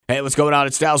Hey, what's going on?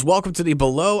 It's Styles. Welcome to the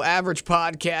Below Average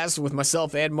Podcast with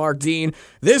myself and Mark Dean.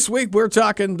 This week, we're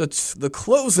talking the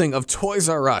closing of Toys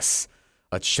R Us.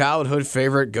 A childhood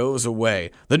favorite goes away.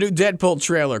 The new Deadpool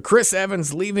trailer. Chris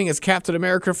Evans leaving as Captain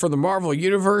America for the Marvel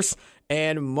Universe.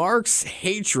 And Mark's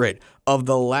hatred of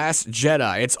The Last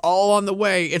Jedi. It's all on the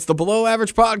way. It's the Below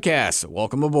Average Podcast.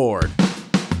 Welcome aboard.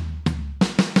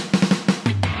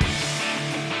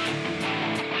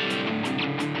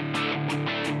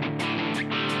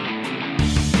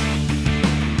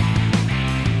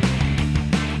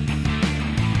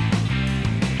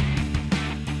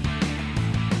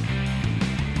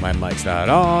 My mic's not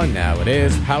on. Now it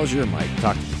is. How's your mic?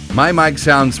 Talk to me. My mic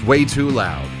sounds way too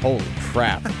loud. Holy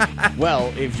crap.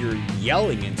 Well, if you're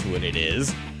yelling into it, it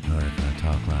is. Or if I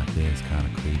talk like this, kind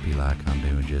of creepy, like I'm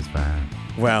doing just fine.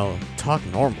 Well, talk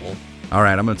normal. All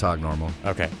right, I'm going to talk normal.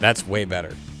 Okay, that's way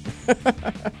better.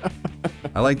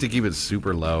 I like to keep it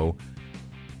super low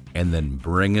and then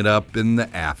bring it up in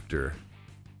the after.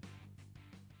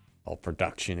 All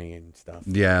production-y and stuff.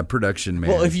 Yeah, production, man.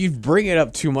 Well, if you bring it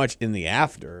up too much in the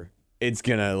after, it's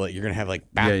gonna you're gonna have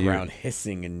like background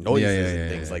hissing and noises and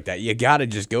things like that. You gotta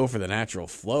just go for the natural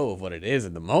flow of what it is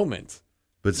in the moment.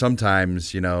 But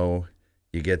sometimes, you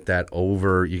get that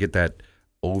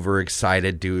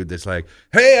overexcited dude that's like,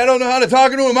 hey, I don't know how to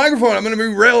talk into a microphone. I'm gonna be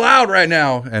real loud right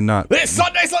now. And not It's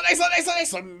Sunday.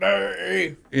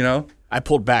 I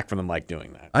pulled back from the mic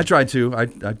doing that. I tried to. I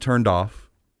turned off.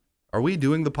 Are we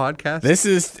doing the podcast? This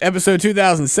is episode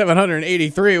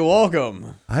 2783.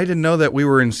 Welcome. I didn't know that we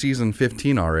were in season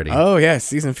 15 already. Oh, yeah,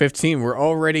 season 15. We're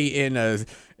already in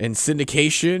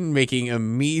syndication, making a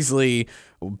measly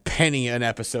penny an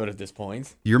episode at this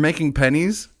point. You're making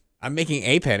pennies? I'm making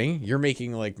a penny. You're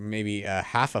making like maybe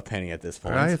half a penny at this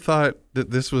point. I thought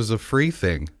that this was a free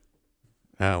thing.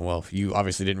 Oh, well, you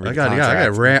obviously didn't read the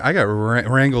contract. I got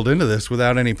wrangled into this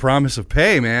without any promise of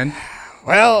pay, man.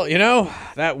 Well,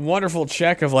 that wonderful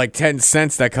check of like 10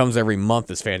 cents that comes every month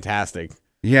is fantastic.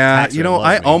 Yeah,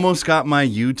 I almost got my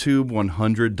YouTube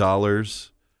 $100.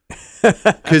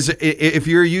 Because if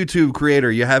you're a YouTube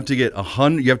creator, you have to get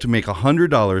you have to make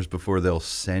 $100 before they'll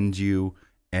send you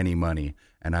any money.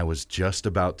 And I was just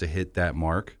about to hit that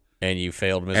mark. And you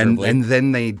failed miserably. And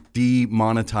then they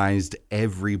demonetized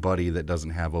everybody that doesn't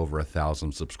have over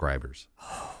 1,000 subscribers.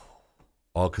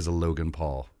 All because of Logan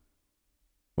Paul.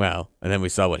 Well, and then we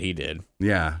saw what he did.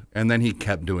 Yeah, and then he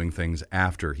kept doing things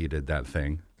after he did that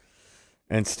thing.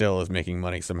 And still is making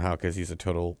money somehow because he's a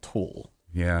total tool.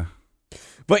 Yeah.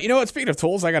 But you know what? Speaking of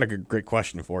tools, I got a great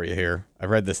question for you here. I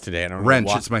read this today. I don't know Wrench,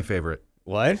 why. it's my favorite.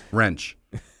 What? Wrench.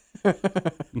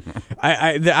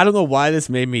 I don't know why this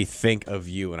made me think of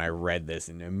you when I read this,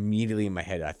 and immediately in my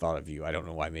head I thought of you. I don't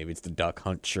know why. Maybe it's the duck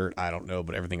hunt shirt. I don't know,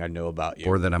 but everything I know about you.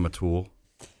 Or that I'm a tool.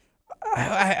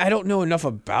 I don't know enough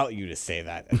about you to say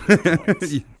that at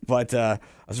this point. But I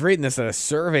was reading this that a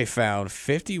survey found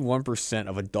 51%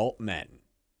 of adult men.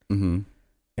 Mm-hmm.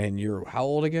 And you're how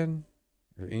old again?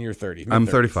 You're in your 30s. I'm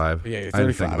 35. Yeah, you're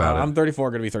 35. I'm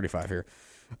 34, going to be 35 here.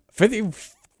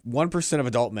 51% of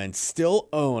adult men still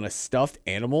own a stuffed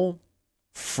animal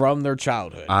from their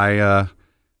childhood.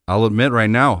 I'll admit right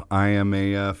now, I am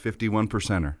a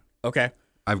 51%er. Okay.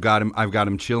 I've got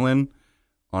him chilling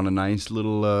on a nice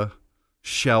little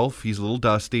shelf. He's a little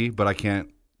dusty, but I can't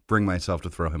bring myself to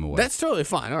throw him away. That's totally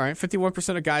fine. All right.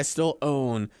 51% of guys still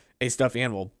own a stuffed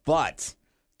animal, but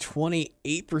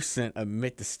 28%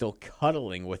 admit to still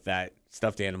cuddling with that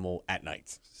stuffed animal at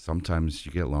night. Sometimes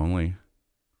you get lonely.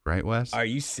 Right, Wes? Are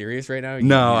you serious right now?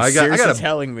 No, I got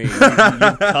telling me you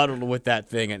cuddled with that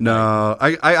thing at night. No,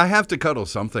 I have to cuddle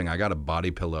something. I got a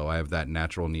body pillow. I have that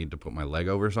natural need to put my leg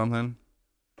over something.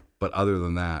 But other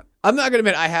than that, I'm not gonna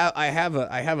admit I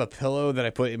have a pillow that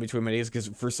I put in between my knees because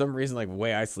for some reason, like the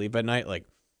way I sleep at night, like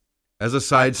as a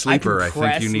side sleeper, I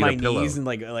think you need a pillow. Knees and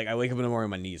like I wake up in the morning,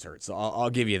 my knees hurt. So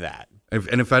I'll give you that.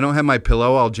 If I don't have my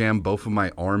pillow, I'll jam both of my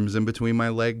arms in between my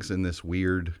legs in this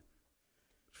weird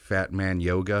fat man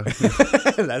yoga.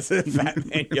 That's it, fat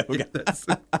man yoga.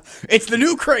 It's the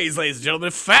new craze, ladies and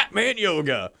gentlemen. Fat man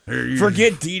yoga.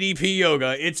 Forget DDP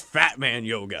yoga. It's fat man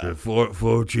yoga.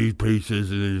 Four cheese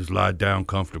pieces and just lie down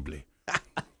comfortably.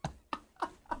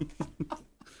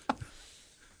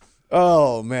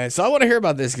 Oh, man. So I want to hear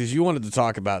about this because you wanted to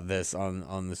talk about this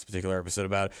on this particular episode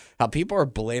about how people are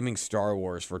blaming Star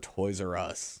Wars for Toys R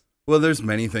Us. Well, there's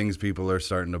many things people are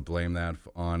starting to blame that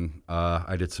on.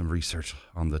 I did some research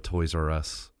on the Toys R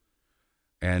Us,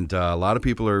 and a lot of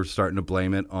people are starting to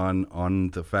blame it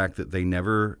on the fact that they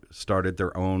never started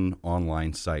their own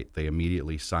online site. They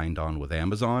immediately signed on with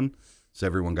Amazon, so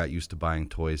everyone got used to buying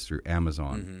toys through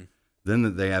Amazon. Mm-hmm. then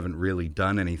that they haven't really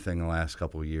done anything the last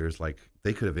couple of years. Like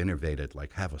they could have innovated,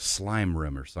 like have a slime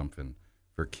room or something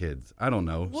for kids. I don't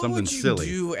know, something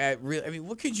silly.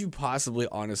 What could you possibly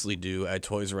honestly do at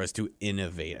Toys R Us to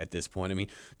innovate at this point? I mean,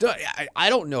 I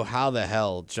don't know how the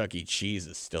hell Chuck E. Cheese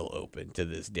is still open to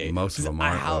this day. Most of them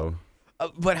aren't, though.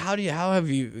 But how have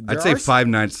you? I'd say Five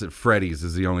Nights at Freddy's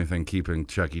is the only thing keeping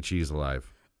Chuck E. Cheese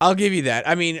alive. I'll give you that.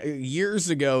 I mean, years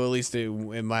ago, at least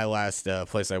in my last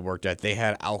place I worked at, they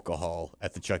had alcohol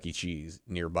at the Chuck E. Cheese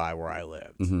nearby where I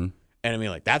lived. Mm-hmm. And I mean,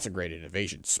 like, that's a great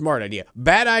innovation. Smart idea.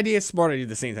 Bad idea, smart idea at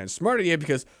the same time. Smart idea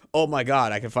because, oh my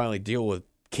God, I can finally deal with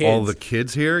kids. All the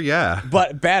kids here? Yeah.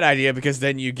 But bad idea because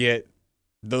then you get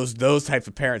those types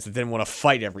of parents that then want to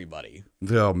fight everybody.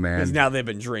 Oh, man. Because now they've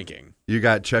been drinking. You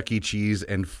got Chuck E. Cheese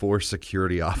and 4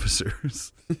 security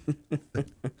officers.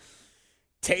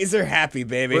 Taser happy,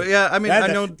 baby. Well, yeah, I mean, I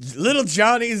know little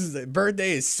Johnny's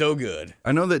birthday is so good.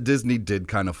 I know that Disney did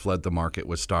kind of flood the market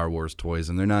with Star Wars toys,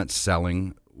 and they're not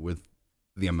selling with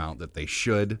the amount that they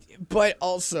should. But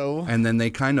also, and then they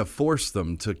kind of force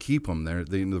them to keep them.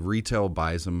 The retail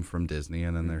buys them from Disney,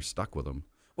 and then they're stuck with them.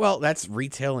 Well, that's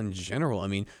retail in general. I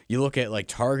mean, you look at like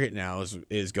Target now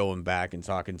is going back and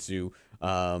talking to.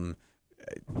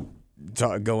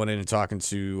 Going in and talking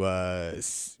to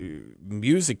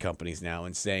music companies now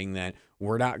and saying that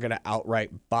we're not going to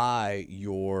outright buy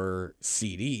your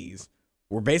CDs.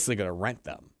 We're basically going to rent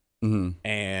them. Mm-hmm.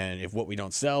 And if what we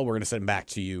don't sell, we're going to send them back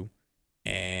to you.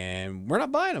 And we're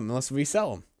not buying them unless we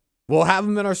sell them. We'll have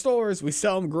them in our stores. We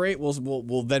sell them, great.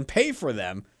 We'll then pay for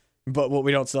them. But what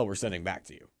we don't sell, we're sending back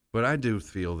to you. But I do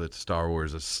feel that Star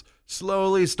Wars is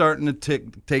slowly starting to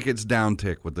take its down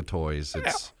tick with the toys.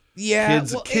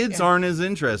 Kids aren't as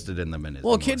interested in them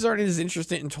anymore. Well, kids aren't as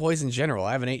interested in toys in general.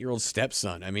 I have an 8-year-old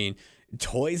stepson. I mean,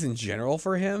 toys in general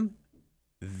for him,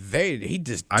 he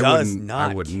just does not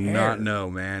care. I would not know,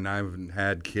 man. I haven't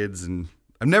had kids, and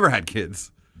I've never had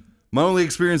kids. My only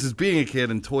experience is being a kid,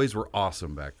 and toys were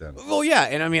awesome back then. Well, yeah,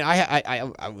 and I mean, I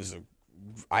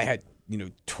had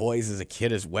toys as a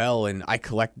kid as well, and I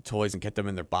collected toys and kept them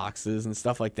in their boxes and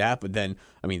stuff like that. But then,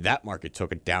 I mean, that market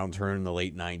took a downturn in the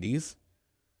late 90s.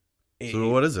 So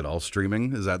what is it? All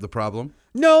streaming? Is that the problem?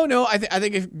 No. I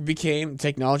think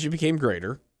technology became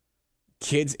greater.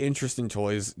 Kids' interest in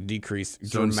toys decreased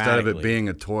dramatically. So instead of it being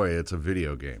a toy, it's a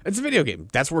video game. It's a video game.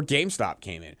 That's where GameStop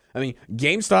came in. I mean,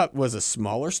 GameStop was a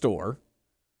smaller store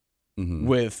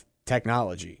with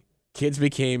technology. Kids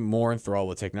became more enthralled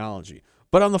with technology.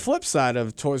 But on the flip side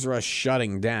of Toys R Us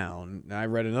shutting down, I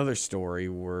read another story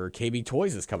where KB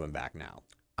Toys is coming back now.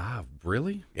 Ah,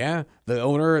 really? Yeah.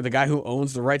 The guy who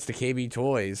owns the rights to KB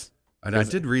Toys. And I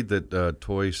did read that the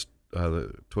Toys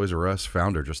R Us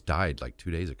founder just died like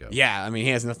 2 days ago. Yeah, I mean, he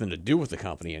has nothing to do with the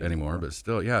company anymore. But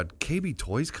still, yeah, KB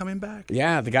Toys coming back?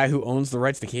 Yeah, the guy who owns the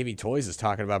rights to KB Toys is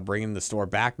talking about bringing the store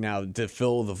back now to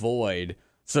fill the void.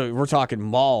 So we're talking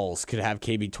malls could have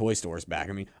KB Toy stores back.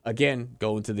 I mean, again,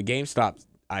 going to the GameStop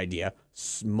idea,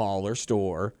 smaller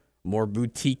store, more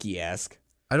boutique-esque.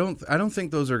 I don't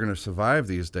think those are going to survive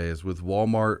these days. With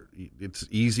Walmart, it's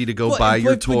easy to go buy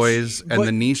your toys, and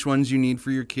the niche ones you need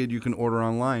for your kid, you can order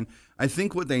online. I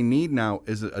think what they need now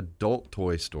is adult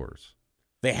toy stores.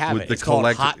 They have with it. The it's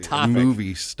called Hot Topic.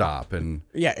 Movie stop and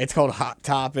yeah, it's called Hot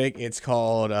Topic. It's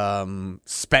called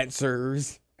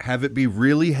Spencer's. Have it be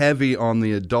really heavy on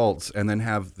the adults, and then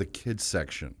have the kids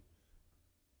section.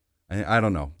 I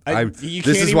don't know.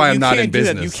 This is why I'm not in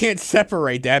business. You can't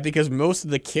separate that because most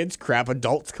of the kids crap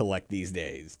adults collect these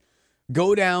days.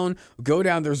 Go down.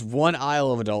 There's one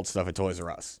aisle of adult stuff at Toys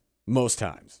R Us. Most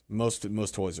times, most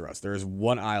Toys R Us, there is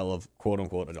one aisle of quote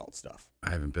unquote adult stuff.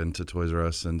 I haven't been to Toys R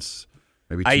Us since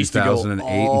maybe 2008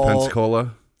 in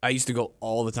Pensacola. I used to go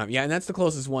all the time. Yeah, and that's the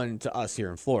closest one to us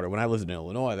here in Florida. When I lived in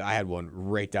Illinois, I had one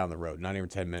right down the road, not even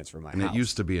 10 minutes from my house. And it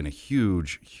used to be in a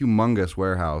humongous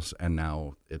warehouse, and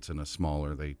now it's in a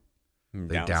smaller. They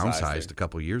downsized a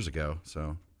couple years ago.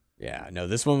 So yeah, no,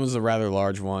 this one was a rather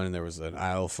large one, and there was an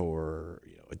aisle for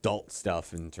adult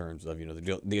stuff in terms of the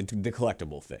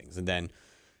collectible things, and then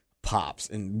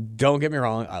pops. And don't get me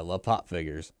wrong, I love pop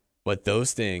figures, but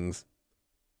those things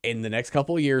in the next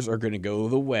couple of years are going to go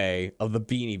the way of the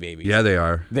Beanie Babies. Yeah, they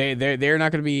are. They're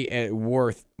not going to be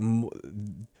worth.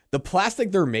 The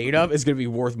plastic they're made of is going to be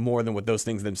worth more than what those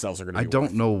things themselves are going to be. I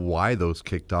don't know why those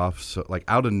kicked off. So like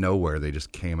out of nowhere, they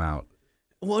just came out.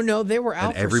 Well, no, they were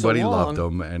out. And everybody loved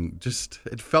them, and just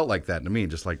it felt like that to me.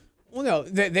 Just like no,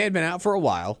 they had been out for a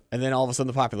while, and then all of a sudden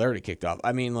the popularity kicked off.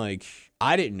 I mean, like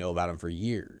I didn't know about them for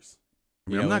years.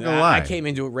 I mean, I'm not gonna lie. I came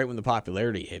into it right when the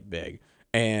popularity hit big,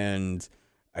 and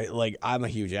I'm a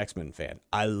huge X-Men fan.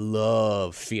 I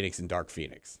love Phoenix and Dark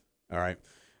Phoenix. All right.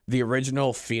 the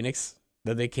original Phoenix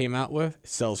that they came out with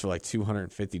sells for like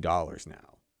 $250 now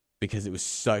because it was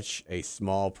such a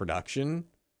small production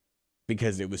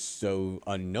because it was so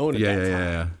unknown at that time.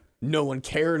 Yeah. No one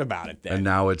cared about it then. And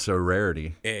now it's a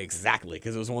rarity. Exactly,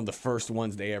 because it was one of the first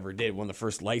ones they ever did, one of the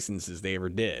first licenses they ever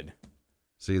did.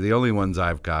 See, the only ones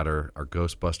I've got are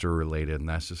Ghostbuster related, and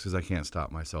that's just because I can't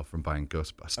stop myself from buying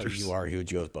Ghostbusters. Oh, you are a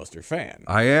huge Ghostbuster fan.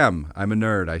 I am. I'm a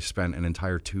nerd. I spent an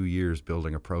entire 2 years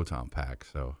building a proton pack,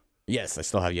 so... Yes, I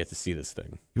still have yet to see this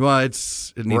thing. Well, it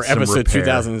needs We're some episode repair.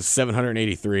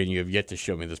 2783, and you have yet to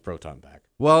show me this proton pack.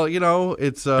 Well, you know,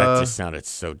 it's... that just sounded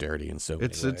so dirty in so many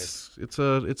ways. It's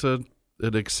an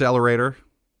accelerator,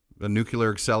 a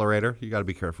nuclear accelerator. You got to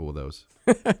be careful with those.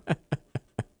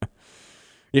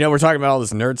 You know, we're talking about all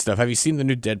this nerd stuff. Have you seen the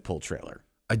new Deadpool trailer?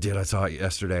 I did. I saw it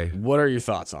yesterday. What are your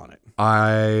thoughts on it?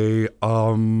 I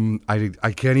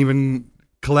can't even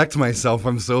collect myself.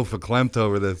 I'm so verklempt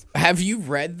over this. Have you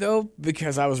read, though?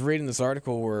 Because I was reading this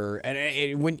article where,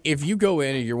 if you go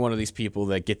in and you're one of these people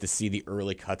that get to see the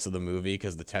early cuts of the movie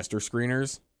because the test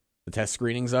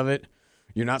screenings of it,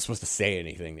 you're not supposed to say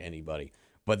anything to anybody.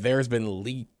 But there's been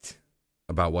leaked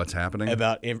about what's happening,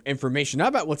 about information, not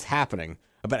about what's happening,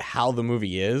 about how the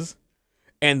movie is,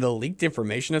 and the leaked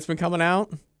information that's been coming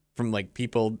out from like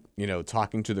people, you know,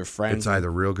 talking to their friends. It's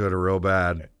either real good or real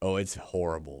bad. Oh, it's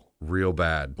horrible. Real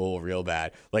bad. Real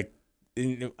bad. Like,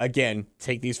 again,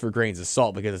 take these for grains of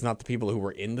salt because it's not the people who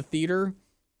were in the theater.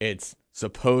 It's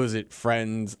supposed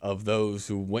friends of those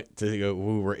who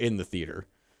who were in the theater.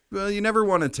 Well, you never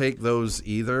want to take those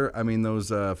either. I mean, those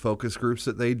focus groups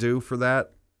that they do for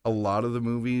that, a lot of the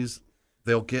movies,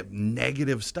 they'll get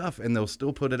negative stuff and they'll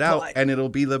still put it out, and it'll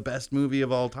be the best movie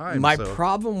of all time. My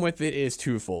problem with it is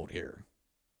twofold here.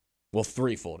 Well,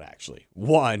 threefold, actually.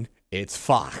 One, it's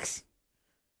Fox.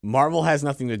 Marvel has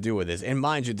nothing to do with this. And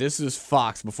mind you, this is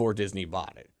Fox before Disney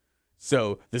bought it.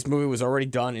 So this movie was already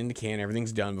done in the can.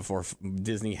 Everything's done before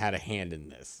Disney had a hand in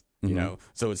this. You know,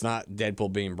 so it's not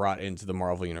Deadpool being brought into the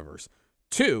Marvel universe.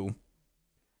 Two,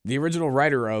 the original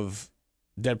writer of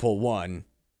Deadpool 1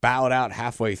 bowed out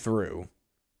halfway through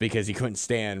because he couldn't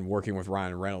stand working with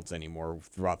Ryan Reynolds anymore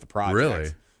throughout the project.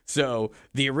 Really? So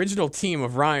the original team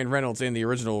of Ryan Reynolds and the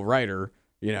original writer,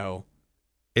 you know,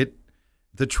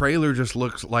 the trailer just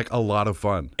looks like a lot of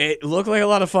fun. It looked like a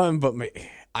lot of fun, but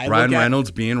Ryan Reynolds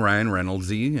being Ryan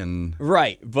Reynoldsy and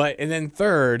right, and then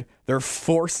third, they're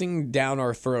forcing down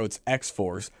our throats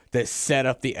X-Force that set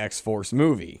up the X-Force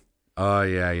movie. Oh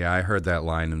yeah, I heard that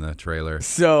line in the trailer.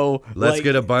 So let's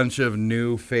get a bunch of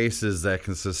new faces that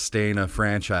can sustain a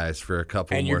franchise for a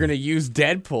couple. And you're gonna use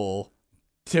Deadpool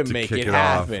to make it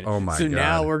happen. Oh my god! So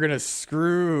now we're gonna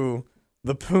screw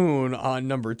the poon on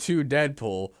number 2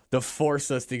 Deadpool to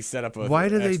force us to set up a. Why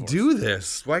do they do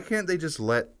this? Why can't they just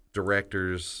let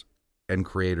directors and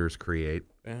creators create?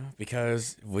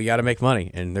 Because we got to make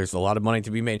money, and there's a lot of money to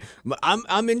be made.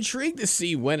 I'm intrigued to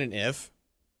see when and if.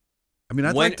 I mean,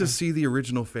 I'd like to see the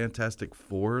original Fantastic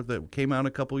Four that came out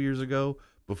a couple years ago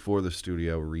before the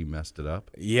studio re-messed it up.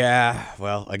 Yeah,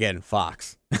 well, again,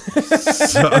 Fox.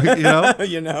 So, you know,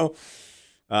 again,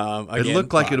 it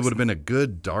looked like it would have been a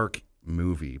good dark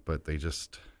movie, but they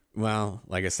just. Well,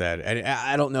 like I said,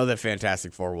 I don't know that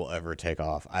Fantastic Four will ever take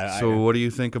off. What do you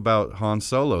think about Han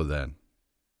Solo then?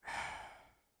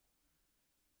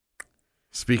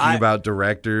 Speaking about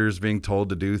directors being told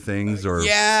to do things or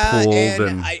pulled,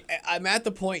 and I'm at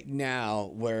the point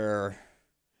now where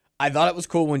I thought it was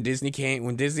cool when Disney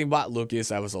bought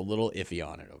Lucas. I was a little iffy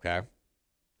on it, okay?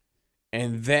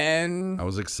 And then I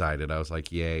was excited. I was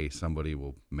like, "Yay, somebody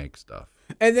will make stuff."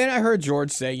 And then I heard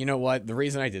George say, "You know what? The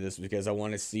reason I did this was because I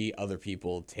want to see other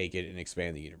people take it and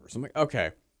expand the universe." I'm like,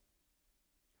 "Okay."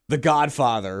 The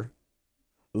Godfather,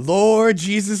 Lord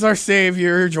Jesus, our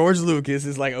Savior, George Lucas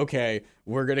is like, "Okay,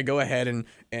 we're gonna go ahead and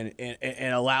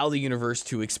allow the universe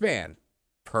to expand."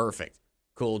 Perfect,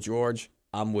 cool, George.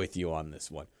 I'm with you on this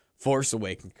one. Force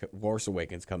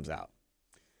Awakens comes out.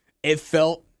 It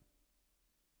felt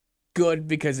good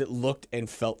because it looked and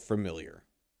felt familiar.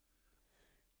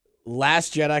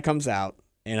 Last Jedi comes out,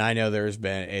 and I know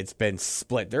it's been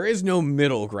split. There is no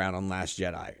middle ground on Last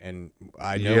Jedi, and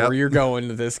I know where you're going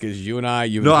with this because you've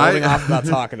been holding off about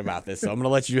talking about this. So I'm going to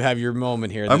let you have your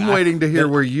moment here. I'm waiting to hear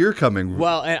where you're coming.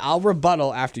 Well, and I'll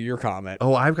rebuttal after your comment.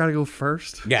 Oh, I've got to go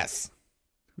first? Yes.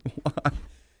 Why?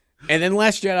 And then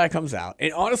Last Jedi comes out,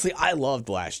 and honestly, I loved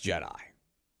Last Jedi.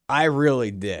 I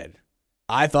really did.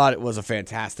 I thought it was a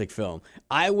fantastic film.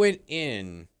 I went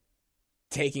in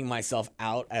taking myself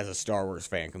out as a Star Wars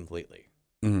fan completely.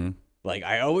 Mm-hmm. Like,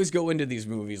 I always go into these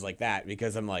movies like that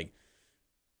because I'm like,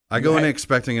 I go in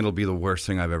expecting it'll be the worst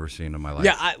thing I've ever seen in my life.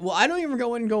 Yeah, I don't even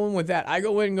go in going with that. I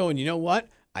go in going, you know what?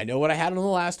 I know what I had on the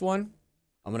last one.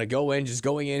 I'm going to go in, just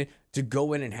going in to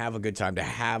go in and have a good time, to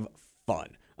have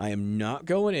fun. I am not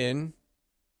going in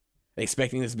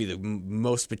expecting this to be the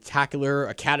most spectacular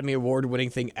Academy Award winning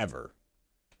thing ever.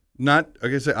 Not,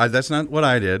 like I said, that's not what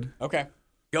I did. Okay.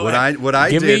 Go ahead. What I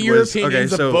Give did me your was,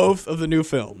 opinions of both of the new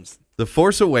films. The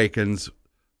Force Awakens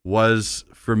was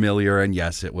familiar, and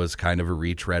yes, it was kind of a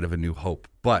retread of A New Hope,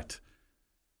 but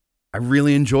I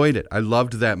really enjoyed it. I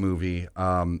loved that movie.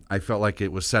 I felt like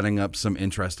it was setting up some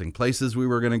interesting places we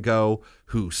were going to go.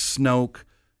 Who's Snoke?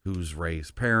 Who's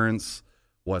Rey's parents?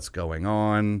 What's going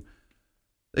on?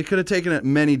 They could have taken it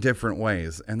many different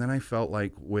ways. And then I felt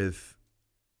like with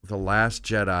The Last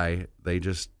Jedi, they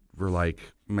just were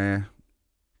like, meh.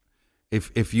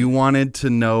 If you wanted to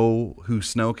know who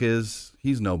Snoke is,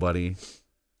 he's nobody.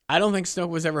 I don't think Snoke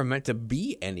was ever meant to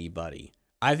be anybody.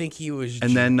 I think he was.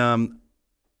 And then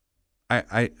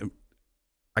I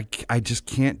just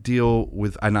can't deal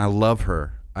with, and I love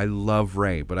her. I love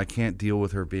Rey, but I can't deal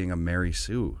with her being a Mary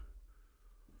Sue.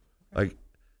 Like,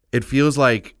 it feels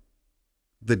like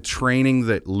the training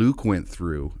that Luke went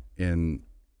through in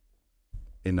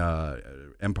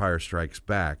Empire Strikes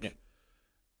Back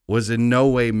was in no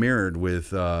way mirrored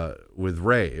with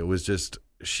Rey. It was just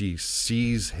she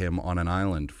sees him on an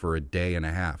island for a day and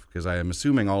a half, because I am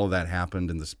assuming all of that happened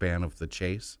in the span of the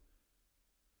chase.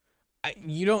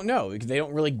 You don't know, because they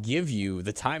don't really give you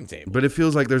the timetable. But it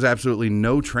feels like there's absolutely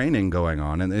no training going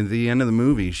on. And at the end of the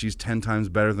movie, she's 10 times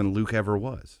better than Luke ever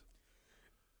was.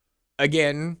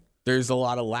 Again, there's a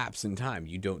lot of lapse in time.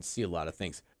 You don't see a lot of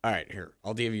things. All right, here,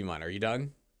 I'll give you mine. Are you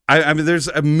done? I mean, there's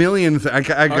a million things.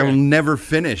 I will never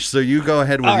finish, so you go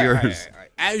ahead with yours. All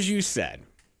right. As you said,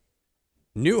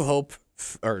 New Hope,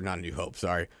 or not New Hope,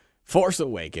 sorry, Force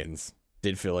Awakens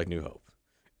did feel like New Hope.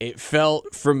 It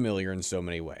felt familiar in so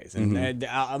many ways, and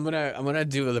I'm gonna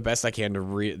do the best I can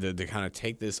to kind of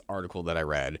take this article that I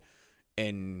read,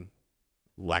 and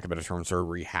lack of better terms, sort of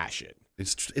rehash it.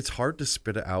 It's hard to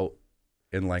spit it out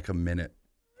in like a minute.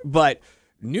 But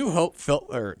New Hope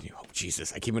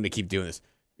Jesus, I keep going to keep doing this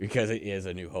because it is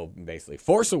a New Hope, basically.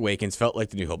 Force Awakens felt like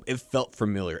the New Hope. It felt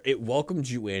familiar. It welcomed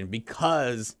you in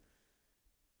because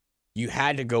you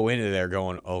had to go into there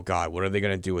going, oh, God, what are they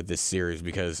going to do with this series?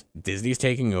 Because Disney's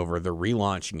taking over. They're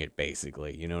relaunching it,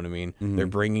 basically. You know what I mean? Mm-hmm. They're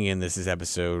bringing in, this is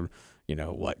episode,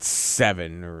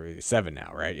 7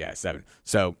 now, right? Yeah, 7.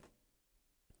 So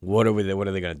what are they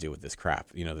going to do with this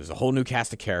crap? There's a whole new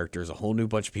cast of characters, a whole new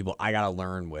bunch of people I got to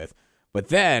learn with. But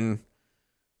then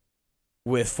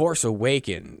with Force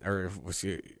Awakens, or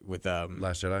with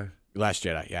Last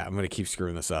Jedi, yeah, I'm going to keep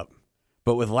screwing this up.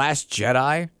 But with Last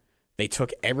Jedi, they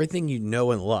took everything you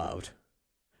know and loved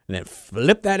and then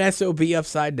flipped that SOB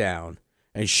upside down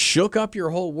and shook up your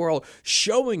whole world,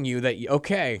 showing you that,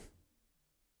 okay,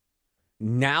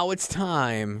 now it's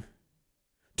time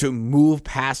to move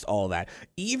past all that.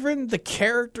 Even the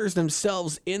characters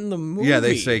themselves in the movie. Yeah,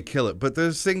 they say kill it. But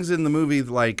there's things in the movie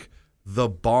like the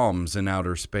bombs in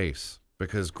outer space,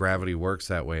 because gravity works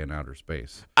that way in outer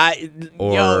space.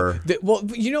 Well,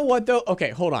 you know what, though? Okay,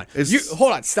 hold on.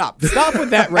 Hold on. Stop with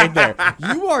that right there.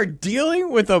 You are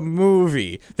dealing with a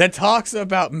movie that talks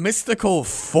about mystical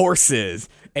forces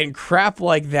and crap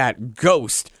like that,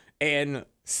 ghost and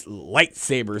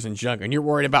lightsabers and junk, and you're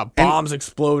worried about bombs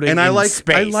exploding in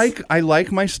space. I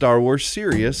like my Star Wars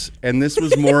serious, and this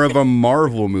was more of a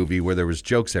Marvel movie where there was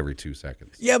jokes every 2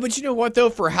 seconds. Yeah, but you know what, though?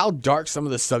 For how dark some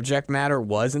of the subject matter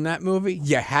was in that movie,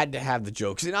 you had to have the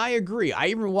jokes. And I agree. I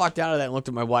even walked out of that and looked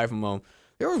at my wife and went,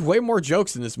 there was way more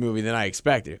jokes in this movie than I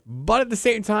expected. But at the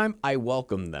same time, I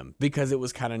welcomed them because it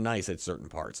was kind of nice at certain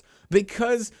parts.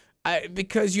 Because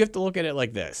you have to look at it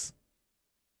like this.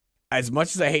 As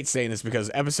much as I hate saying this, because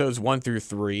episodes 1 through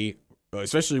 3,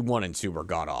 especially 1 and 2, were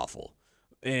god-awful.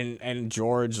 And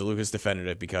George Lucas defended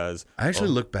it because... I actually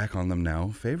look back on them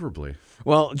now favorably.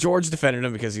 Well, George defended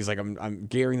them because he's like, I'm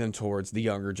gearing them towards the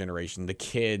younger generation, the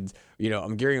kids.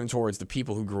 I'm gearing them towards the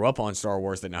people who grew up on Star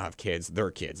Wars that now have kids.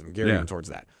 Their kids. I'm gearing them towards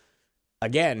that.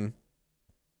 Again,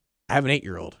 I have an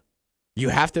 8-year-old. You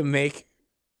have to make...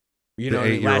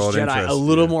 Last Jedi a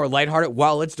little more lighthearted.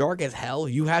 While it's dark as hell,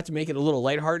 you have to make it a little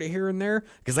lighthearted here and there,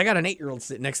 because I got an 8-year-old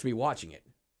sitting next to me watching it.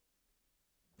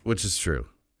 Which is true.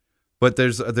 But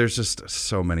there's just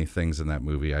so many things in that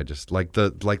movie. I just like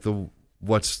the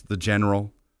what's the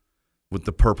general with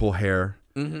the purple hair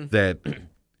that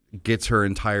gets her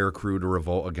entire crew to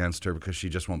revolt against her because she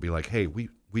just won't be like, hey,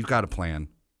 we've got a plan.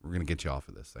 We're going to get you off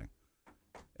of this thing.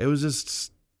 It was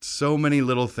just so many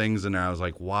little things in there. I was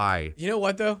like, why? You know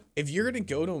what, though? If you're going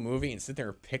to go to a movie and sit there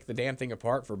and pick the damn thing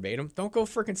apart verbatim, don't go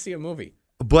freaking see a movie.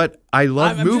 But I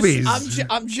love movies.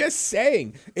 I'm just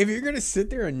saying, if you're going to sit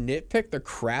there and nitpick the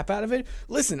crap out of it,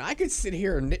 listen, I could sit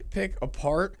here and nitpick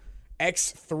apart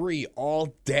X3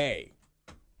 all day.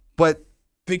 But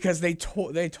because they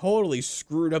totally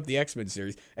screwed up the X-Men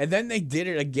series, and then they did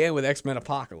it again with X-Men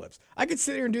Apocalypse. I could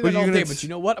sit here and do that all day, but you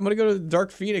know what? I'm going to go to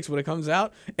Dark Phoenix when it comes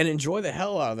out and enjoy the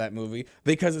hell out of that movie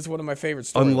because it's one of my favorite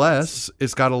stories. Unless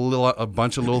it's got a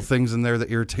bunch of little things in there that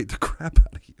irritate the crap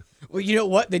out of you. Well, you know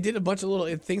what? They did a bunch of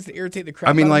little things that irritate the crap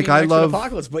out of me. I love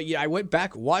Apocalypse, but yeah, I went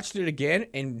back, watched it again,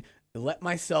 and let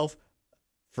myself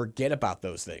forget about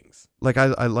those things. Like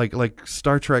I like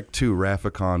Star Trek II,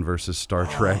 Rafficon versus Star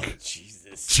Trek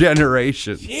Jesus.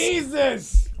 Generations.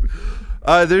 Jesus.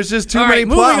 There's just too many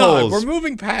plot holes. We're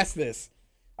moving past this.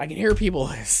 I can hear people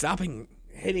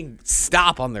hitting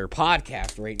stop on their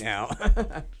podcast right now.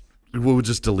 We'll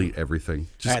just delete everything.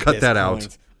 Just cut that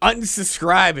out.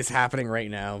 Unsubscribe is happening right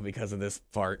now because of this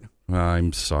part.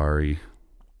 I'm sorry.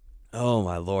 Oh,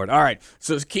 my Lord. All right.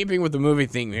 So keeping with the movie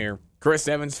theme here, Chris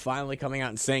Evans finally coming out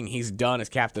and saying he's done as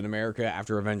Captain America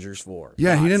after Avengers 4.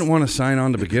 Yeah, he didn't want to sign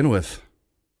on to begin with.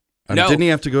 No. Didn't he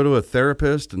have to go to a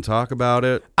therapist and talk about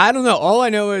it? I don't know. All I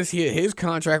know is his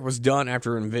contract was done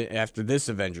after this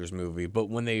Avengers movie, but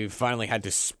when they finally had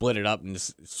to split it up and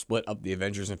split up the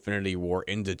Avengers Infinity War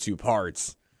into 2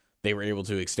 parts, they were able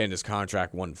to extend his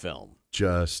contract one film.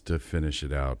 Just to finish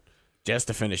it out.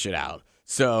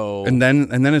 So and then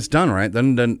it's done, right?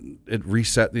 Then it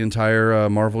reset the entire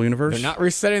Marvel universe. They're not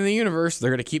resetting the universe.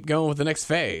 They're going to keep going with the next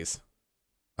phase.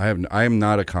 I am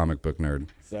not a comic book nerd.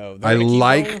 So I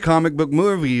like comic book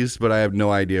movies, but I have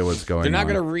no idea what's going on. They're not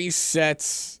going to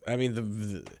reset. I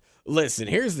mean, listen.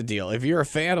 Here's the deal: if you're a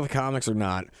fan of the comics or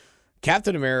not,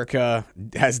 Captain America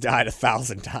has died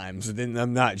 1,000 times. And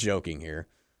I'm not joking here.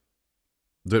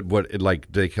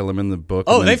 They kill him in the book?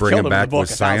 Oh, and they've bring killed him him back in the book with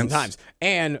science? 1,000 times.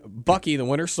 And Bucky, the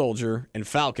Winter Soldier, and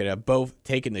Falcon have both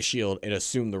taken the shield and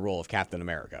assumed the role of Captain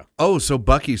America. Oh, so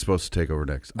Bucky's supposed to take over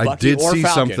next. I did see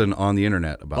something on the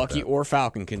internet about that. Bucky or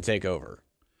Falcon can take over.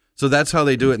 So that's how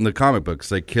they do it in the comic books.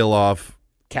 They kill off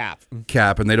Cap,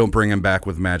 and they don't bring him back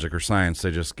with magic or science.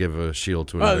 They just give a shield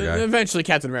to another guy. Eventually,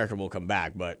 Captain America will come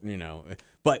back, but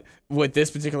with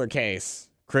this particular case,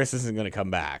 Chris isn't going to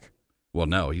come back. Well,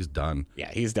 no, he's done.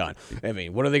 Yeah, he's done. I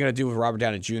mean, what are they going to do with Robert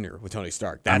Downey Jr., with Tony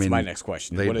Stark? That's my next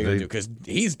question. What are they going to do? Because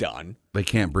he's done. They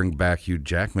can't bring back Hugh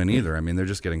Jackman either. I mean, they're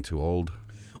just getting too old.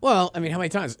 Well, I mean, how many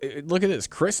times? Look at this.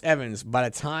 Chris Evans, by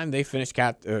the time they finish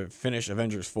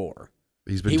Avengers 4,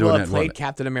 he will have played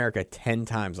Captain America 10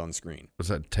 times on screen. What's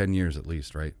that, 10 years at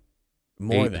least, right?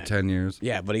 More 8 than to 10 years.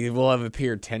 Yeah, but he will have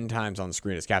appeared 10 times on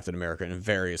screen as Captain America in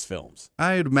various films.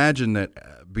 I'd imagine that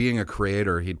being a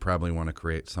creator, he'd probably want to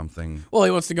create something. Well,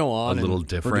 he wants to go on a little and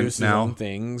different produce now. His own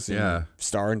things, and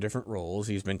star in different roles.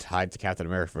 He's been tied to Captain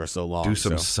America for so long. Do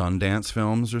some Sundance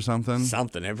films or something.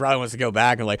 Something. He probably wants to go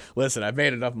back and listen, I've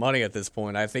made enough money at this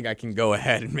point. I think I can go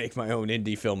ahead and make my own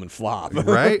indie film and flop.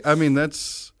 Right? I mean,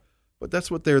 that's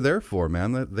what they're there for,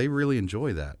 man. They really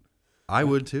enjoy that. I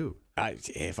would too.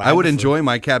 I would enjoy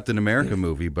my Captain America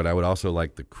movie, but I would also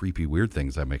like the creepy, weird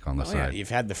things I make on the side. Yeah, you've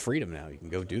had the freedom now. You can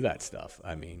go do that stuff.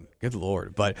 I mean, good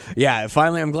Lord. But yeah,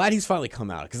 I'm glad he's finally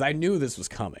come out because I knew this was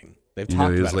coming. They've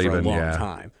talked about it for a long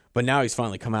time. But now he's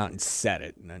finally come out and said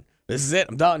it. And this is it.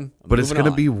 I'm done. But it's going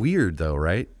to be weird, though,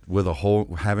 right? With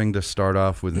having to start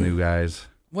off with new guys.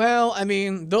 Well, I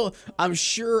mean, I'm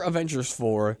sure Avengers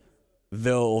 4,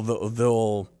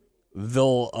 they'll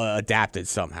adapt it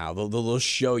somehow. They'll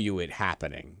show you it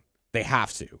happening. They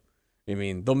have to. I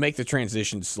mean, they'll make the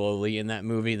transition slowly in that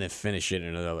movie and then finish it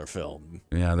in another film.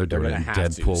 Yeah, they're doing it in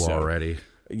Deadpool already.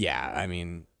 Yeah, I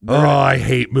mean... I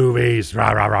hate movies.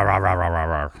 Rah, rah, rah, rah, rah, rah,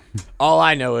 rah. All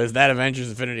I know is that Avengers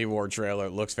Infinity War trailer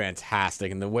looks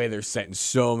fantastic, and the way they're setting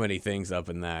so many things up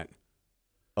in that.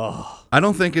 Oh. I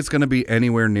don't think it's going to be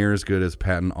anywhere near as good as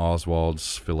Patton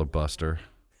Oswalt's Filibuster.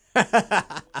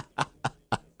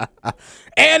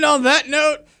 And on that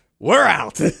note, we're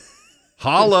out.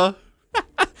 Holla.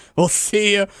 We'll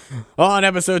see you on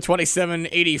episode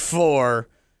 2784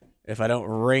 if I don't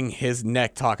wring his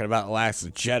neck talking about Last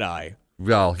Jedi.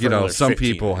 Well, some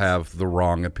people have the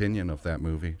wrong opinion of that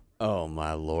movie. Oh,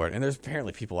 my Lord. And there's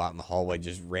apparently people out in the hallway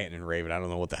just ranting and raving. I don't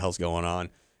know what the hell's going on.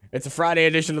 It's a Friday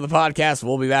edition of the podcast.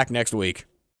 We'll be back next week.